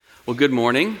Well, good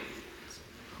morning.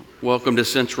 Welcome to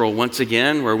Central once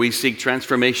again, where we seek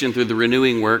transformation through the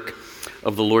renewing work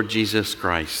of the Lord Jesus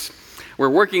Christ. We're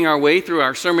working our way through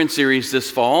our sermon series this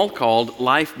fall called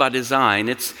Life by Design.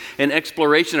 It's an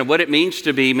exploration of what it means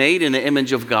to be made in the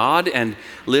image of God and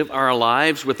live our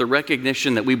lives with the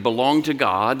recognition that we belong to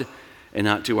God and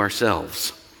not to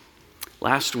ourselves.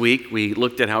 Last week, we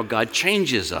looked at how God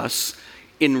changes us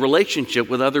in relationship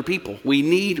with other people. We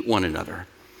need one another.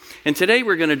 And today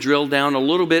we're going to drill down a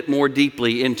little bit more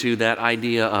deeply into that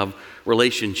idea of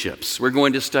relationships. We're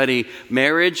going to study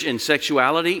marriage and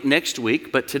sexuality next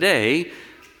week, but today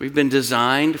we've been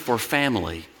designed for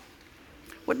family.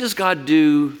 What does God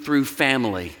do through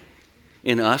family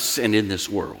in us and in this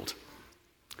world?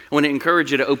 I want to encourage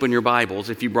you to open your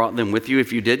Bibles if you brought them with you.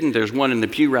 If you didn't, there's one in the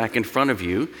pew rack in front of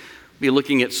you. Be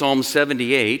looking at Psalm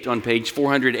 78 on page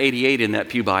 488 in that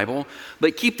pew Bible,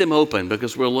 but keep them open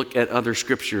because we'll look at other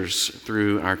scriptures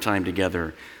through our time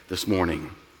together this morning.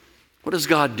 What does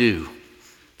God do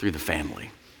through the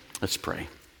family? Let's pray.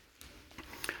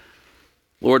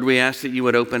 Lord, we ask that you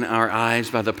would open our eyes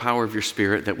by the power of your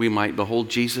Spirit that we might behold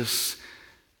Jesus.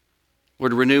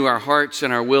 Lord, renew our hearts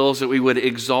and our wills that we would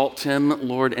exalt him,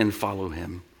 Lord, and follow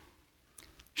him.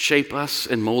 Shape us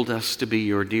and mold us to be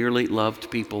your dearly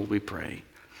loved people, we pray.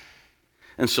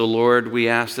 And so, Lord, we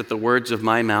ask that the words of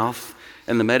my mouth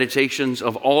and the meditations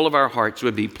of all of our hearts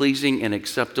would be pleasing and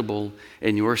acceptable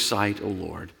in your sight, O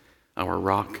Lord, our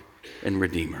rock and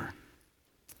redeemer.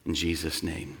 In Jesus'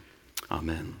 name,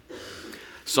 amen.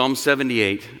 Psalm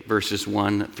 78, verses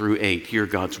 1 through 8. Hear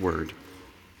God's word.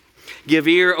 Give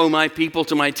ear, O my people,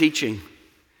 to my teaching.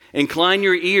 Incline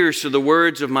your ears to the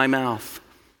words of my mouth.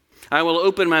 I will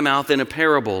open my mouth in a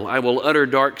parable. I will utter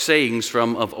dark sayings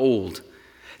from of old,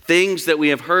 things that we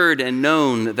have heard and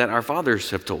known that our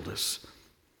fathers have told us.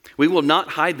 We will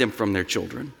not hide them from their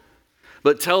children,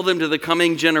 but tell them to the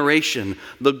coming generation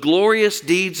the glorious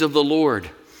deeds of the Lord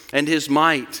and his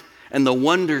might and the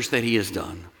wonders that he has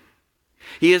done.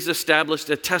 He has established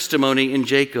a testimony in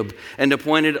Jacob and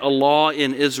appointed a law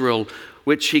in Israel,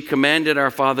 which he commanded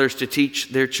our fathers to teach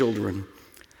their children,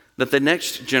 that the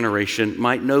next generation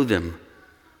might know them,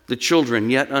 the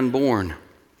children yet unborn,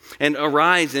 and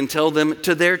arise and tell them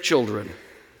to their children,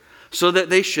 so that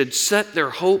they should set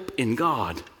their hope in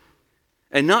God,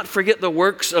 and not forget the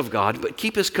works of God, but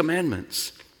keep his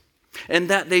commandments, and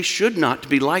that they should not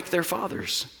be like their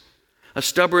fathers, a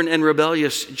stubborn and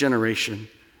rebellious generation,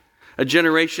 a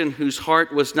generation whose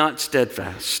heart was not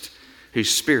steadfast, whose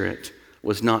spirit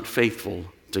was not faithful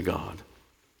to God.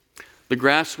 The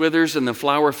grass withers and the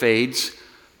flower fades,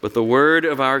 but the word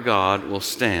of our God will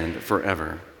stand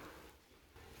forever.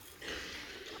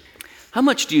 How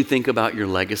much do you think about your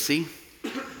legacy?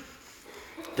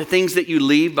 The things that you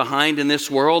leave behind in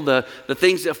this world, the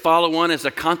things that follow on as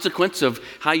a consequence of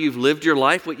how you've lived your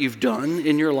life, what you've done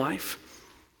in your life?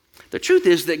 The truth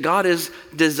is that God has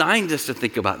designed us to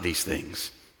think about these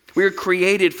things. We are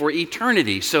created for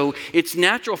eternity, so it's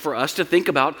natural for us to think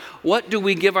about what do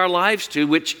we give our lives to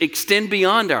which extend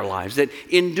beyond our lives, that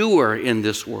endure in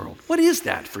this world. What is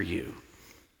that for you?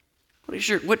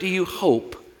 What do you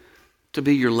hope to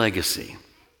be your legacy?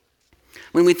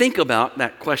 When we think about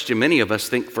that question, many of us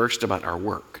think first about our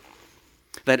work.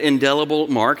 That indelible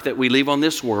mark that we leave on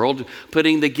this world,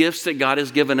 putting the gifts that God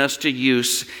has given us to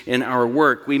use in our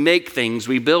work. We make things,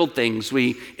 we build things,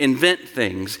 we invent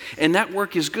things, and that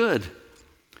work is good.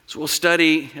 So we'll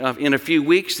study in a few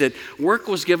weeks that work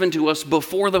was given to us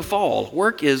before the fall.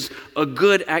 Work is a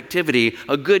good activity,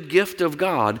 a good gift of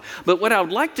God. But what I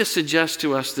would like to suggest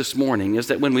to us this morning is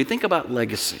that when we think about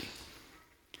legacy,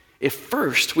 if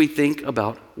first we think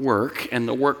about work and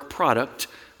the work product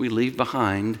we leave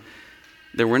behind,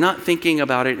 that we're not thinking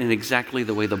about it in exactly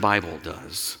the way the Bible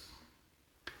does.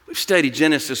 We've studied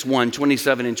Genesis 1,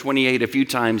 27 and 28 a few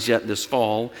times yet this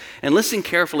fall, and listen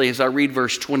carefully as I read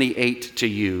verse 28 to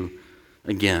you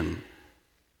again.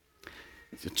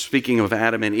 Speaking of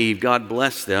Adam and Eve, God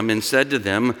blessed them and said to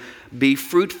them, "Be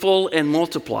fruitful and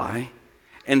multiply,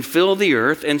 and fill the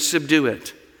earth and subdue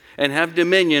it, and have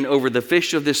dominion over the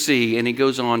fish of the sea." And he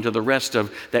goes on to the rest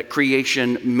of that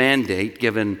creation mandate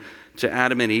given to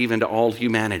Adam and Eve and to all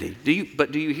humanity. Do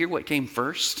you hear what came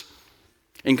first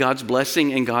in God's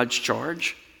blessing and God's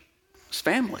charge? It's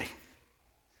family.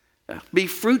 Be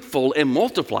fruitful and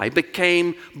multiply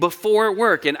became before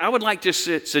work. And I would like to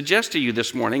suggest to you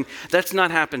this morning that's not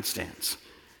happenstance.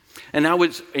 And I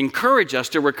would encourage us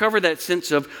to recover that sense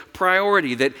of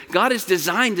priority that God has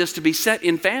designed us to be set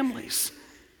in families.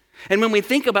 And when we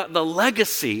think about the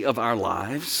legacy of our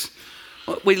lives,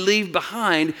 What we leave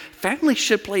behind, family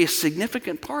should play a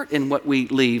significant part in what we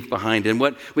leave behind and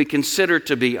what we consider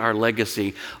to be our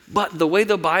legacy. But the way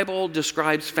the Bible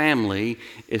describes family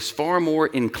is far more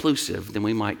inclusive than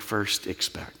we might first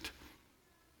expect.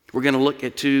 We're going to look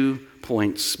at 2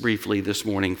 points briefly this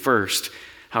morning. First,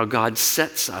 how God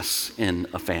sets us in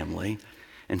a family.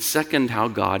 And second, how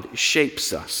God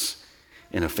shapes us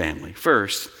in a family.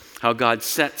 First, how God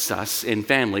sets us in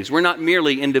families. We're not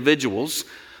merely individuals,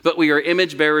 but we are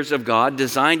image bearers of God,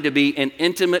 designed to be in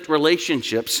intimate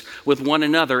relationships with one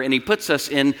another. And he puts us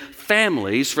in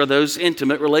families for those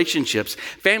intimate relationships.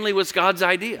 Family was God's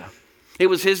idea. It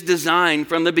was his design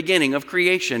from the beginning of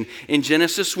creation. In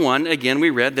Genesis 1, again, we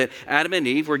read that Adam and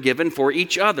Eve were given for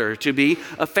each other to be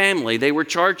a family. They were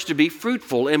charged to be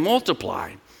fruitful and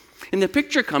multiply. And the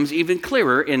picture comes even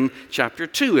clearer in chapter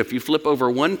 2. If you flip over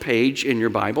one page in your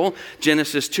Bible,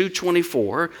 Genesis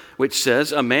 2:24, which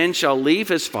says, "A man shall leave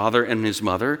his father and his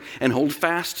mother and hold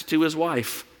fast to his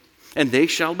wife, and they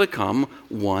shall become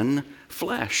one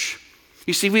flesh."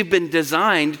 You see, we've been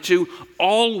designed to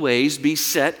always be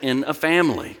set in a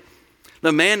family.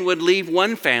 The man would leave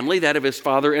one family, that of his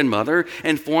father and mother,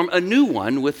 and form a new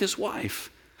one with his wife.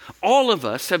 All of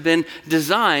us have been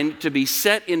designed to be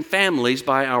set in families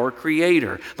by our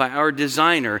Creator, by our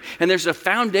designer. And there's a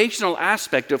foundational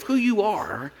aspect of who you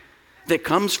are that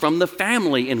comes from the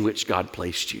family in which God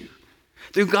placed you.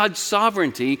 Through God's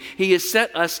sovereignty, he has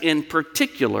set us in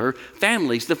particular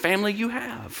families, the family you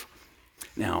have.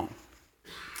 Now,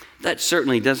 that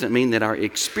certainly doesn't mean that our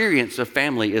experience of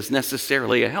family is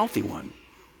necessarily a healthy one.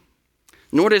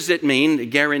 Nor does it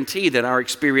guarantee that our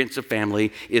experience of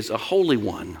family is a holy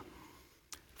one.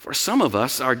 For some of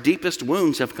us, our deepest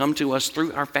wounds have come to us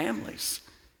through our families.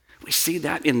 We see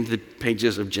that in the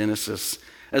pages of Genesis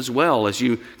as well. As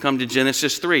you come to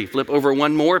Genesis 3, flip over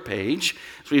one more page.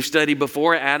 As we've studied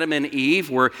before, Adam and Eve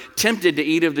were tempted to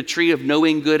eat of the tree of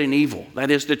knowing good and evil. That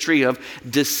is the tree of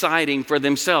deciding for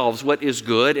themselves what is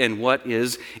good and what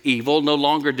is evil, no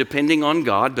longer depending on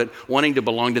God, but wanting to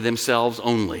belong to themselves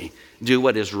only. Do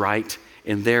what is right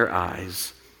in their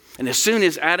eyes. And as soon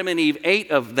as Adam and Eve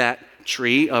ate of that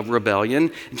tree of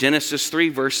rebellion, Genesis 3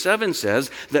 verse 7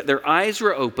 says that their eyes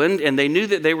were opened and they knew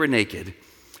that they were naked.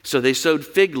 So they sewed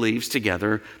fig leaves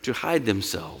together to hide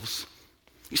themselves.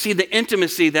 You see, the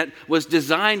intimacy that was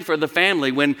designed for the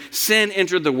family when sin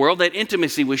entered the world, that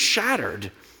intimacy was shattered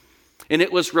and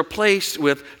it was replaced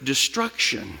with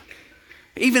destruction.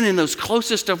 Even in those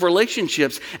closest of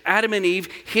relationships, Adam and Eve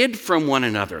hid from one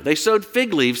another. They sewed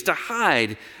fig leaves to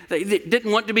hide. They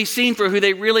didn't want to be seen for who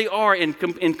they really are in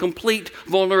complete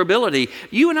vulnerability.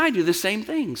 You and I do the same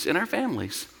things in our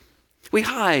families. We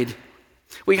hide.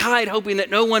 We hide hoping that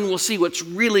no one will see what's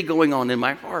really going on in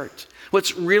my heart,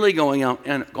 what's really going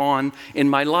on in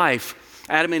my life.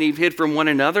 Adam and Eve hid from one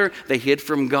another. They hid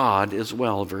from God as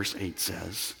well, verse 8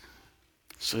 says.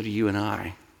 So do you and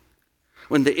I.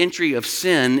 When the entry of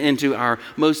sin into our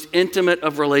most intimate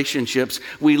of relationships,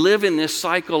 we live in this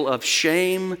cycle of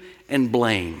shame and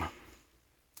blame.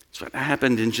 That's what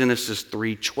happened in Genesis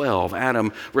 3:12.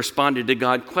 Adam responded to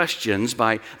God's questions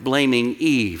by blaming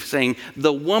Eve, saying,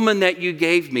 "The woman that you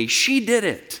gave me, she did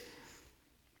it."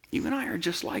 You and I are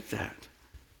just like that.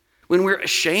 When we're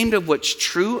ashamed of what's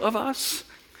true of us,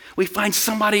 we find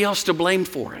somebody else to blame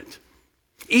for it,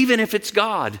 even if it's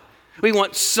God. We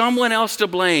want someone else to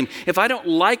blame. If I don't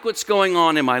like what's going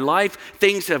on in my life,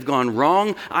 things have gone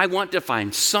wrong, I want to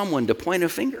find someone to point a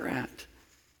finger at.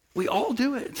 We all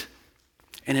do it.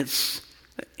 And it's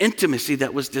intimacy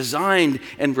that was designed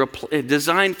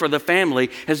for the family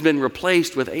has been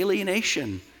replaced with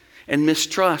alienation and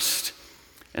mistrust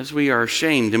as we are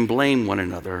ashamed and blame one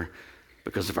another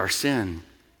because of our sin.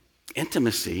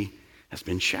 Intimacy has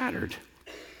been shattered.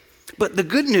 But the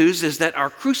good news is that our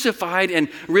crucified and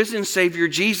risen Savior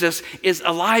Jesus is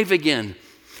alive again.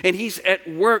 And he's at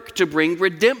work to bring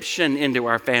redemption into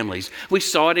our families. We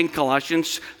saw it in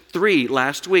Colossians 3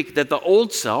 last week, that the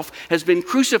old self has been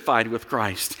crucified with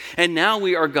Christ. And now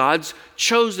we are God's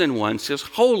chosen ones, his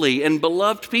holy and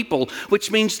beloved people, which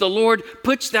means the Lord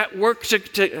puts that work,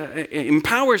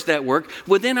 empowers that work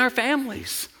within our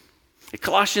families.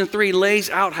 Colossians 3 lays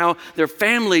out how their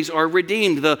families are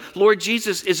redeemed. The Lord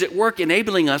Jesus is at work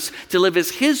enabling us to live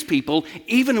as his people,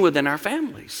 even within our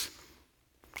families.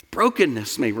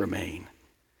 Brokenness may remain,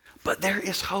 but there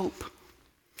is hope.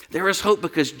 There is hope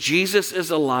because Jesus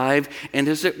is alive and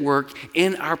is at work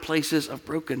in our places of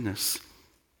brokenness.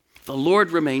 The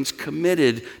Lord remains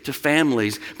committed to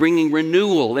families, bringing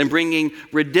renewal and bringing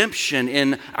redemption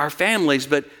in our families,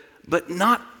 but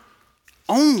not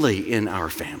only in our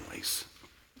families.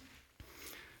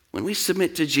 When we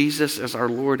submit to Jesus as our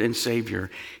Lord and Savior,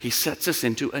 he sets us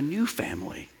into a new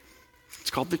family.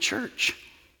 It's called the church.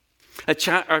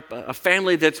 A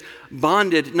family that's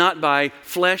bonded not by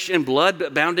flesh and blood,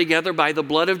 but bound together by the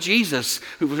blood of Jesus,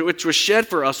 which was shed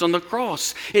for us on the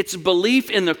cross. It's belief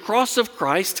in the cross of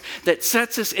Christ that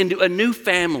sets us into a new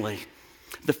family,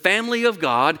 the family of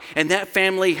God, and that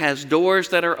family has doors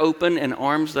that are open and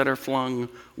arms that are flung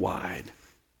wide.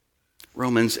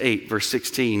 Romans 8, verse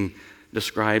 16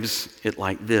 describes it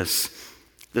like this.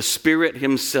 The Spirit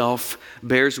himself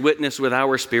bears witness with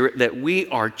our spirit that we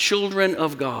are children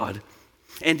of God.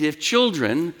 And if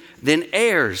children, then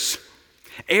heirs,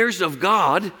 heirs of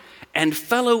God and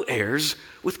fellow heirs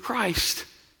with Christ.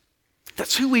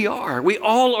 That's who we are. We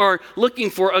all are looking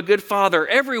for a good father.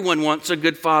 Everyone wants a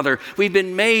good father. We've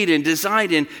been made and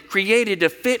designed and created to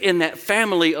fit in that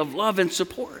family of love and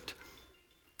support.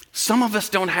 Some of us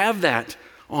don't have that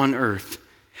on earth.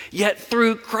 Yet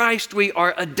through Christ we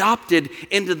are adopted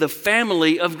into the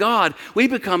family of God. We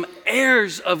become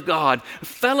heirs of God,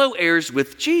 fellow heirs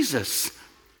with Jesus.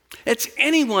 It's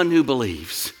anyone who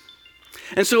believes.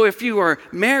 And so if you are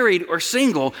married or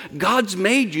single, God's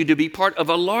made you to be part of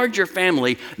a larger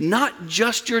family, not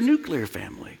just your nuclear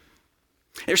family.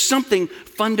 There's something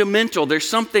fundamental, there's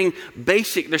something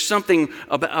basic, there's something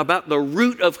about the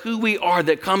root of who we are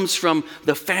that comes from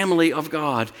the family of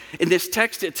God. In this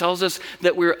text, it tells us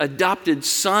that we're adopted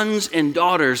sons and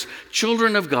daughters,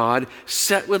 children of God,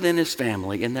 set within his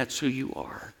family, and that's who you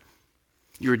are.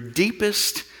 Your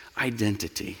deepest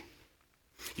identity,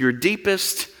 your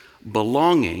deepest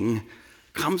belonging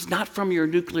comes not from your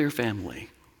nuclear family.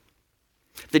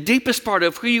 The deepest part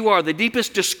of who you are, the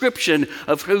deepest description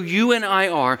of who you and I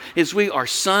are, is we are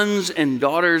sons and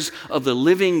daughters of the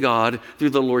living God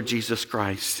through the Lord Jesus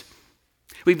Christ.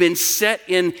 We've been set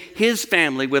in his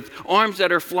family with arms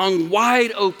that are flung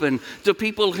wide open to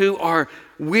people who are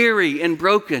weary and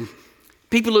broken,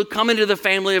 people who come into the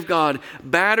family of God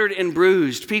battered and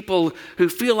bruised, people who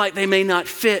feel like they may not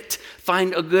fit,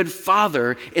 find a good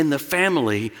father in the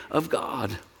family of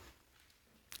God.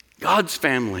 God's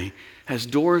family has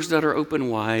doors that are open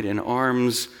wide and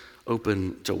arms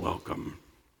open to welcome.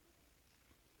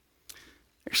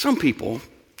 There's some people,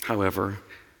 however,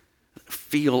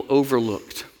 feel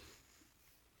overlooked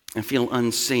and feel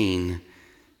unseen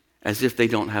as if they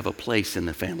don't have a place in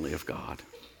the family of God.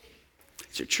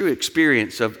 It's a true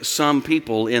experience of some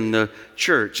people in the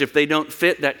church if they don't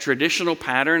fit that traditional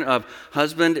pattern of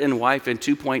husband and wife and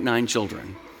 2.9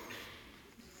 children.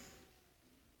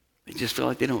 They just feel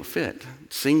like they don't fit.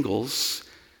 Singles,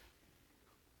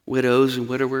 widows and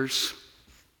widowers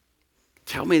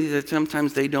tell me that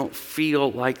sometimes they don't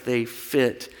feel like they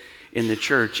fit in the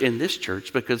church, in this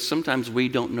church, because sometimes we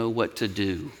don't know what to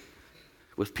do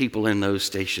with people in those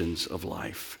stations of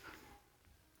life.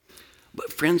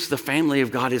 But friends, the family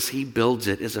of God as he builds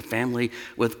it is a family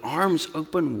with arms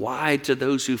open wide to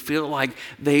those who feel like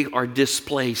they are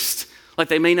displaced, like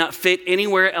they may not fit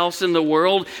anywhere else in the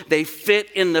world. They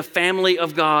fit in the family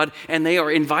of God, and they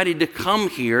are invited to come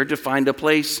here to find a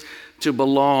place to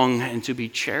belong and to be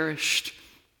cherished,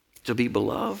 to be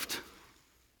beloved.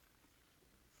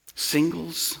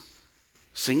 Singles,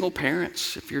 single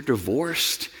parents, if you're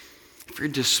divorced, if you're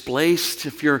displaced,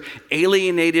 if you're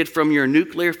alienated from your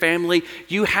nuclear family,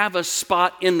 you have a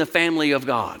spot in the family of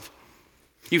God.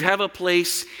 You have a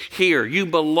place here. You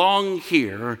belong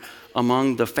here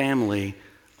among the family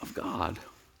of God.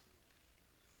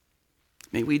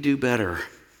 May we do better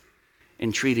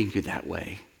in treating you that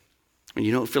way when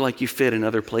you don't feel like you fit in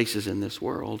other places in this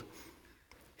world.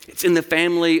 It's in the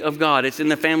family of God. It's in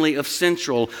the family of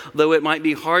Central, though it might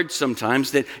be hard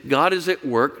sometimes, that God is at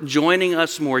work joining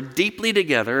us more deeply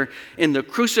together in the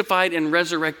crucified and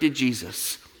resurrected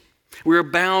Jesus. We're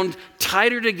bound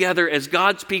tighter together as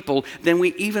God's people than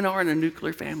we even are in our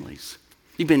nuclear families.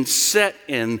 You've been set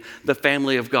in the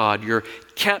family of God. You're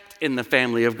kept in the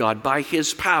family of God by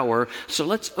his power. So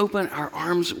let's open our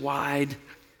arms wide.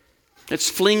 Let's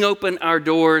fling open our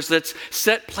doors. Let's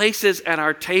set places at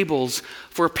our tables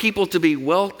for people to be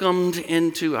welcomed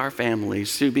into our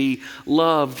families, to be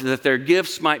loved, that their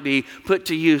gifts might be put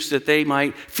to use, that they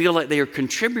might feel like they are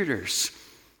contributors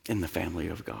in the family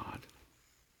of God.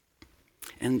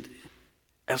 And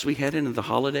as we head into the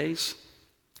holidays,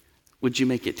 would you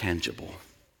make it tangible?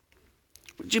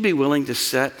 Would you be willing to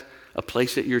set a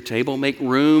place at your table, make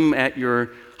room at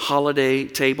your holiday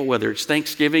table, whether it's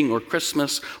Thanksgiving or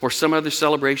Christmas or some other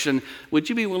celebration? Would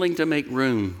you be willing to make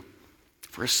room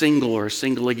for a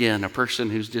single again, a person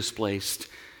who's displaced,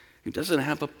 who doesn't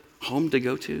have a home to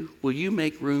go to? Will you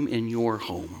make room in your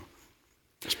home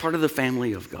as part of the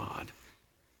family of God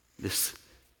this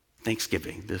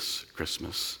Thanksgiving this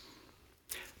Christmas.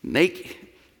 Make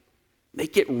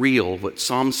it real what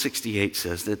Psalm 68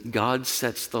 says, that God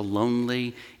sets the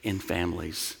lonely in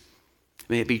families.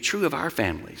 May it be true of our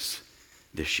families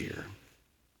this year.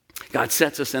 God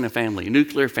sets us in a family, a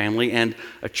nuclear family and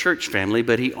a church family,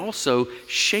 but he also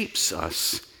shapes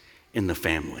us in the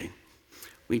family.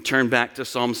 We turn back to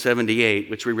Psalm 78,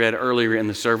 which we read earlier in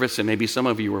the service, and maybe some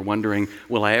of you were wondering,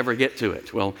 will I ever get to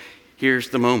it? Well, here's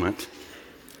the moment.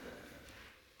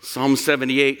 Psalm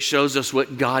 78 shows us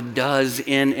what God does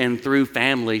in and through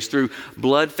families, through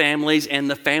blood families and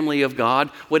the family of God.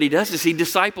 What he does is he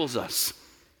disciples us.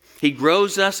 He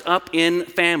grows us up in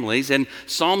families, and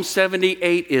Psalm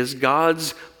 78 is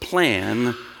God's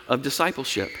plan of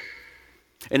discipleship.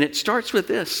 And it starts with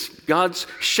this. God's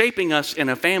shaping us in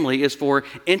a family is for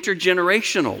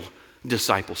intergenerational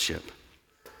discipleship.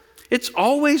 It's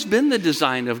always been the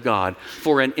design of God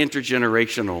for an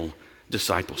intergenerational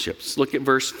discipleship. Let's look at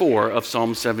verse 4 of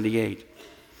Psalm 78.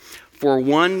 For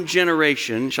one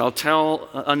generation shall tell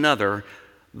another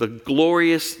the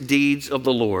glorious deeds of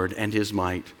the Lord and his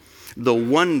might, the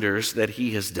wonders that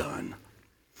he has done.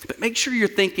 But make sure you're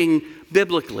thinking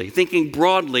biblically, thinking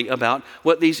broadly about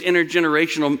what these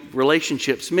intergenerational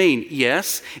relationships mean.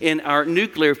 Yes, in our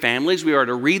nuclear families, we are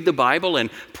to read the Bible and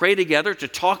pray together to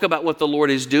talk about what the Lord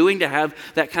is doing, to have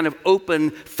that kind of open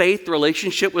faith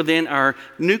relationship within our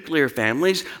nuclear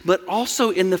families, but also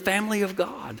in the family of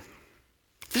God.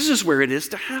 This is where it is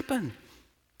to happen.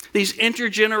 These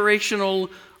intergenerational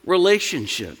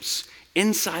relationships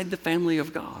inside the family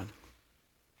of God.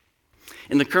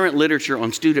 In the current literature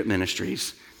on student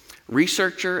ministries,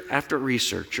 researcher after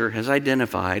researcher has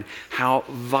identified how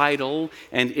vital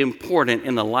and important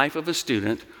in the life of a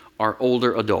student are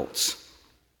older adults.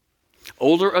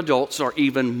 Older adults are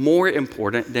even more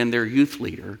important than their youth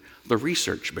leader, the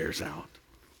research bears out.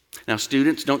 Now,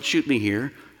 students, don't shoot me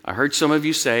here. I heard some of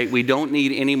you say we don't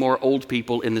need any more old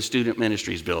people in the student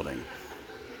ministries building.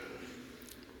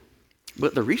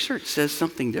 But the research says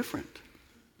something different.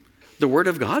 The Word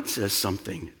of God says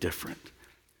something different.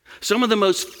 Some of the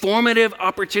most formative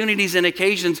opportunities and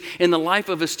occasions in the life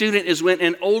of a student is when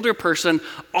an older person,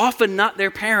 often not their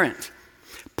parent,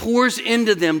 pours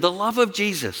into them the love of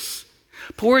Jesus,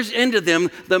 pours into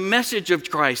them the message of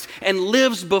Christ, and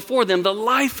lives before them the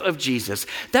life of Jesus.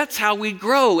 That's how we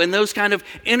grow in those kind of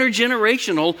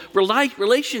intergenerational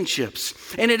relationships.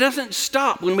 And it doesn't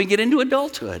stop when we get into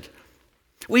adulthood.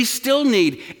 We still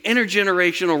need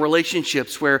intergenerational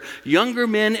relationships where younger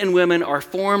men and women are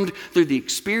formed through the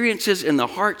experiences in the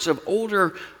hearts of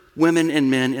older women and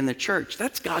men in the church.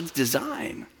 That's God's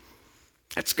design.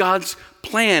 That's God's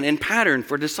plan and pattern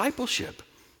for discipleship.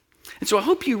 And so I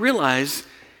hope you realize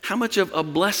how much of a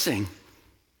blessing,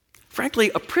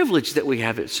 frankly, a privilege that we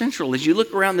have at Central as you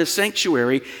look around this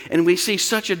sanctuary and we see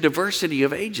such a diversity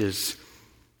of ages.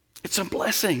 It's a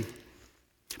blessing.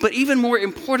 But even more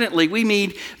importantly, we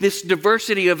need this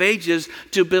diversity of ages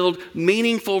to build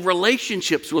meaningful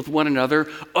relationships with one another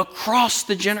across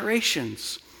the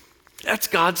generations. That's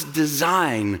God's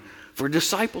design for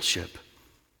discipleship.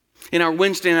 In our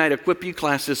Wednesday night Equip You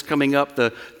classes coming up,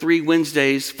 the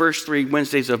first 3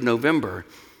 Wednesdays of November,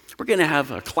 we're going to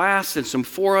have a class and some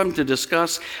forum to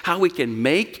discuss how we can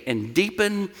make and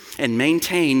deepen and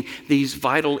maintain these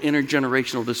vital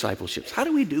intergenerational discipleships. How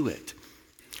do we do it?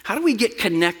 How do we get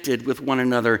connected with one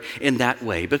another in that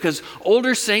way? Because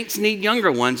older saints need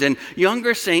younger ones, and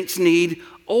younger saints need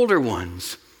older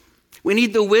ones. We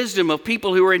need the wisdom of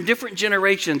people who are in different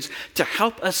generations to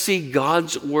help us see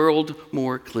God's world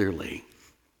more clearly.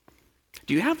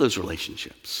 Do you have those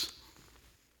relationships?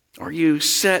 Are you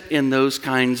set in those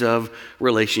kinds of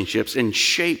relationships and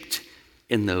shaped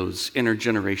in those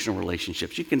intergenerational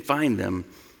relationships? You can find them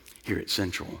here at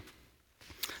Central.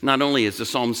 Not only is the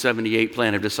Psalm 78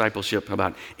 plan of discipleship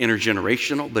about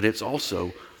intergenerational, but it's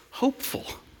also hopeful.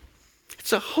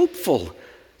 It's a hopeful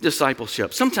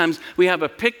discipleship. Sometimes we have a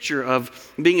picture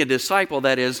of being a disciple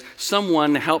that is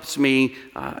someone helps me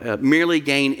merely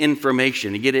gain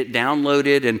information and get it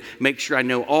downloaded and make sure I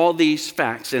know all these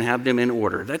facts and have them in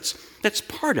order. That's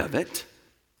part of it,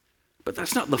 but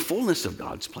that's not the fullness of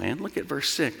God's plan. Look at verse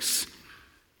 6.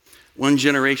 One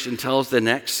generation tells the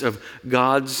next of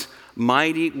God's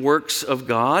mighty works of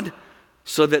God,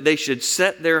 so that they should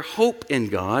set their hope in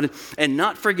God and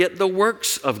not forget the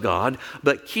works of God,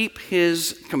 but keep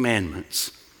his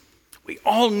commandments. We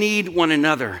all need one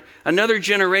another, another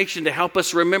generation to help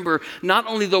us remember not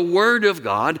only the word of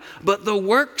God, but the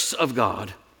works of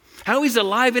God. How he's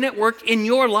alive and at work in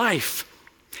your life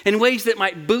in ways that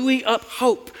might buoy up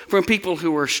hope from people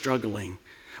who are struggling.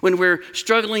 When we're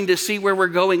struggling to see where we're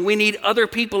going, we need other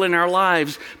people in our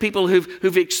lives, people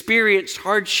who've experienced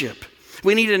hardship.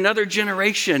 We need another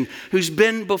generation who's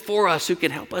been before us who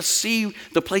can help us see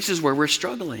the places where we're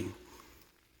struggling.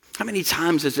 How many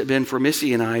times has it been for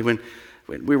Missy and I when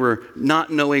we were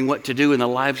not knowing what to do in the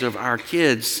lives of our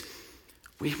kids,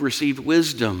 we've received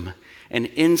wisdom and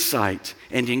insight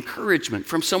and encouragement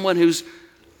from someone who's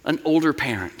an older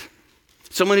parent,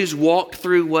 someone who's walked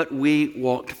through what we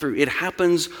walked through. It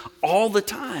happens all the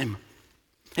time.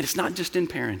 And it's not just in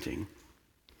parenting.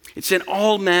 It's in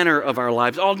all manner of our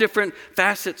lives, all different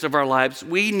facets of our lives.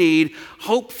 We need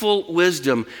hopeful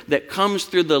wisdom that comes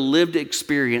through the lived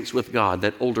experience with God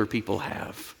that older people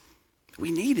have.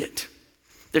 We need it.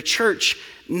 The church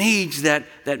needs that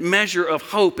measure of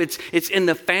hope. It's in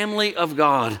the family of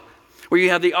God, where you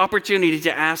have the opportunity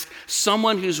to ask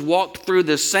someone who's walked through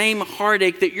the same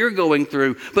heartache that you're going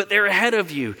through, but they're ahead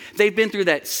of you. They've been through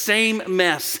that same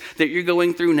mess that you're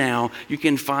going through now. You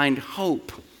can find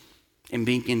hope in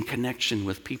being in connection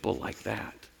with people like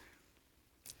that.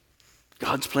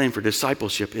 God's plan for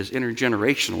discipleship is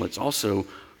intergenerational. It's also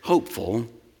hopeful.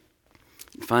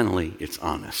 And finally, it's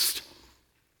honest.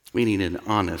 We need an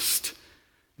honest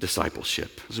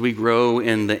discipleship. As we grow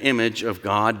in the image of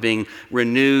God, being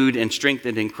renewed and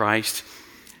strengthened in Christ,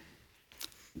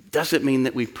 doesn't mean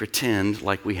that we pretend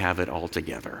like we have it all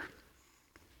together.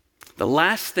 The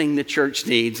last thing the church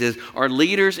needs are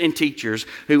leaders and teachers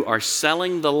who are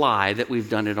selling the lie that we've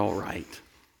done it all right.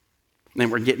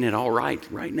 And we're getting it all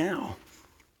right now.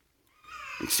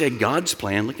 Instead, God's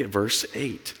plan, look at verse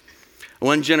 8.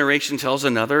 One generation tells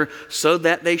another so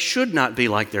that they should not be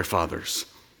like their fathers.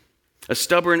 A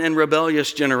stubborn and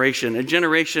rebellious generation, a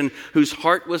generation whose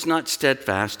heart was not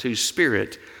steadfast, whose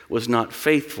spirit was not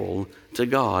faithful to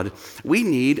God. We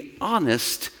need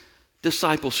honest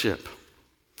discipleship.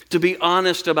 To be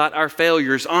honest about our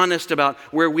failures, honest about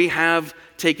where we have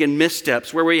taken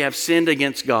missteps, where we have sinned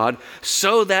against God,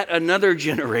 so that another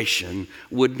generation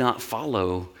would not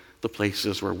follow the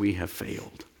places where we have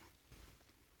failed.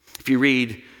 If you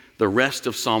read the rest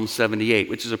of Psalm 78,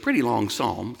 which is a pretty long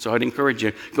psalm, so I'd encourage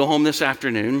you, go home this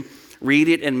afternoon, read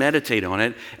it and meditate on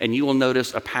it, and you will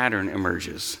notice a pattern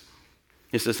emerges.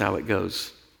 This is how it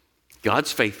goes.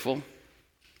 God's faithful.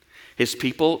 His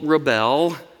people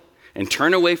rebel and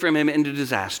turn away from him into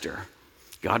disaster.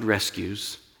 God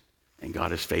rescues, and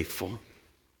God is faithful.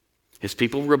 His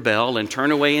people rebel and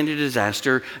turn away into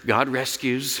disaster. God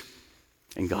rescues,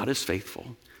 and God is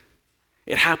faithful.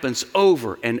 It happens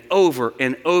over and over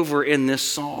and over in this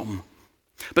psalm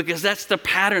because that's the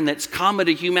pattern that's common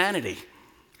to humanity.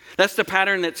 That's the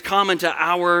pattern that's common to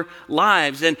our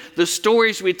lives. And the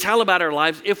stories we tell about our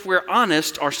lives, if we're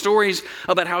honest, are stories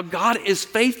about how God is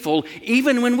faithful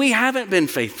even when we haven't been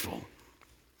faithful.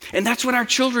 And that's what our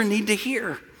children need to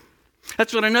hear.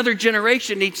 That's what another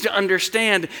generation needs to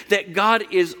understand, that God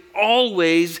is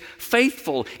always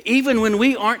faithful. Even when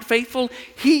we aren't faithful,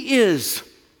 He is.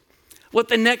 What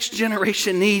the next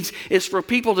generation needs is for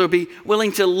people to be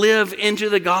willing to live into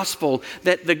the gospel,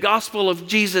 that the gospel of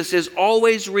Jesus is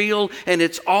always real and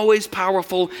it's always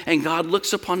powerful, and God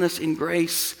looks upon us in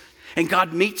grace, and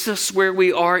God meets us where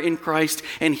we are in Christ,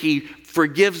 and He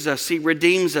forgives us, He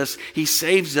redeems us, He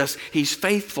saves us, He's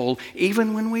faithful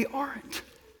even when we aren't.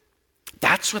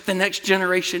 That's what the next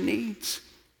generation needs.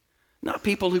 Not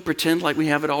people who pretend like we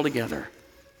have it all together.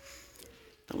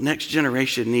 The next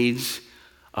generation needs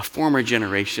a former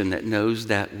generation that knows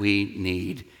that we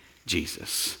need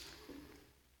Jesus.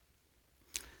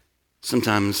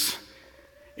 Sometimes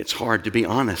it's hard to be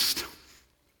honest.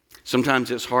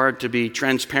 Sometimes it's hard to be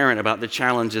transparent about the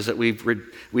challenges that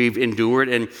we've endured,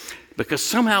 and because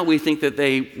somehow we think that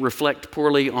they reflect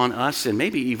poorly on us and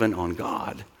maybe even on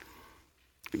God.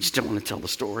 We just don't want to tell the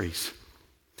stories.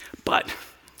 But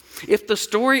if the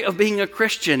story of being a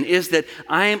Christian is that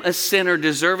I am a sinner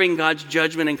deserving God's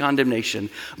judgment and condemnation,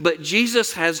 but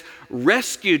Jesus has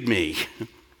rescued me,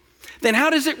 then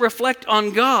how does it reflect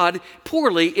on God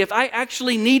poorly if I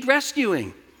actually need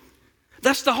rescuing?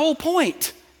 That's the whole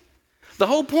point. The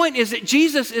whole point is that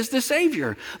Jesus is the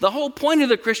Savior. The whole point of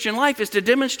the Christian life is to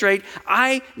demonstrate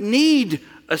I need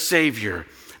a Savior.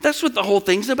 That's what the whole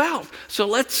thing's about. So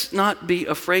let's not be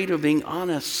afraid of being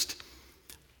honest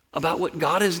about what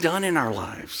God has done in our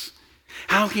lives,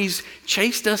 how He's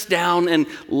chased us down and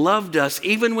loved us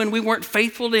even when we weren't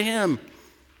faithful to Him.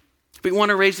 If we want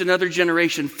to raise another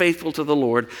generation faithful to the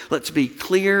Lord, let's be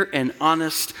clear and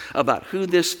honest about who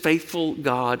this faithful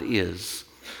God is.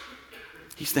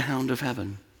 He's the Hound of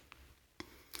Heaven.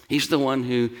 He's the one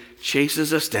who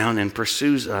chases us down and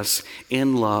pursues us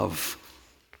in love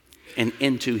and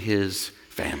into His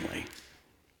family.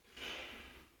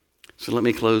 So let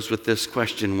me close with this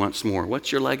question once more.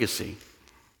 What's your legacy?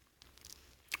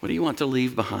 What do you want to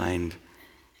leave behind?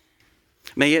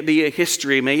 May it be a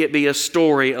history, may it be a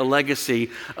story, a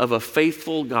legacy of a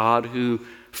faithful God who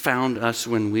found us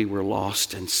when we were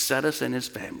lost and set us in his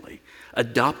family,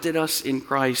 adopted us in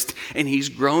Christ, and he's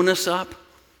grown us up.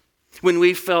 When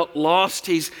we felt lost,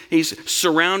 he's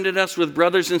surrounded us with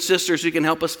brothers and sisters who can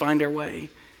help us find our way.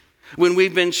 When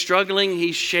we've been struggling,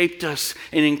 he's shaped us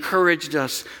and encouraged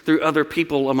us through other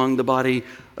people among the body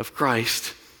of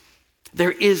Christ.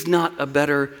 There is not a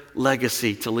better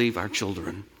legacy to leave our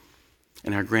children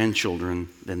and our grandchildren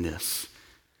than this.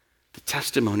 The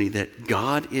testimony that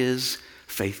God is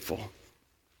faithful.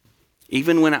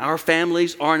 Even when our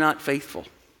families are not faithful,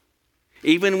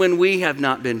 even when we have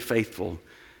not been faithful,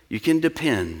 you can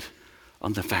depend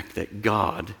on the fact that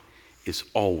God is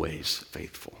always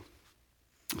faithful.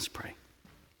 Let's pray.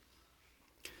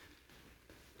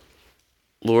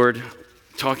 Lord,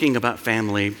 talking about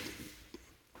family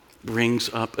brings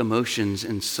up emotions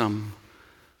in some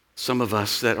of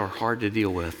us that are hard to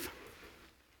deal with.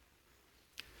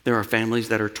 There are families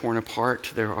that are torn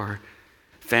apart. There are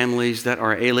families that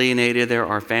are alienated. There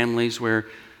are families where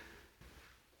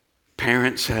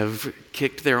parents have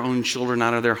kicked their own children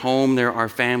out of their home. There are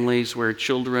families where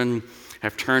children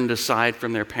have turned aside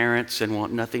from their parents and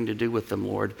want nothing to do with them,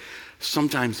 Lord.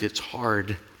 Sometimes it's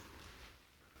hard.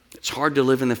 It's hard to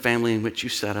live in the family in which you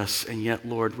set us, and yet,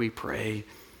 Lord, we pray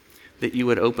that you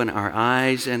would open our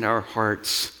eyes and our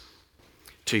hearts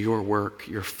to your work,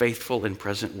 your faithful and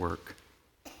present work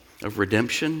of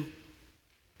redemption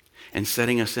and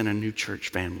setting us in a new church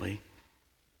family.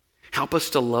 Help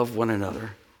us to love one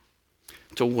another,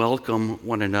 to welcome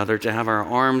one another, to have our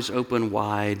arms open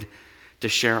wide, to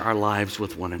share our lives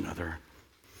with one another.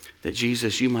 That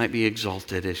Jesus, you might be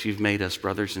exalted as you've made us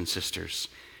brothers and sisters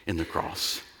in the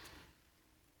cross.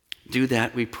 Do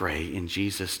that, we pray, in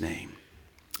Jesus' name.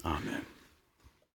 Amen.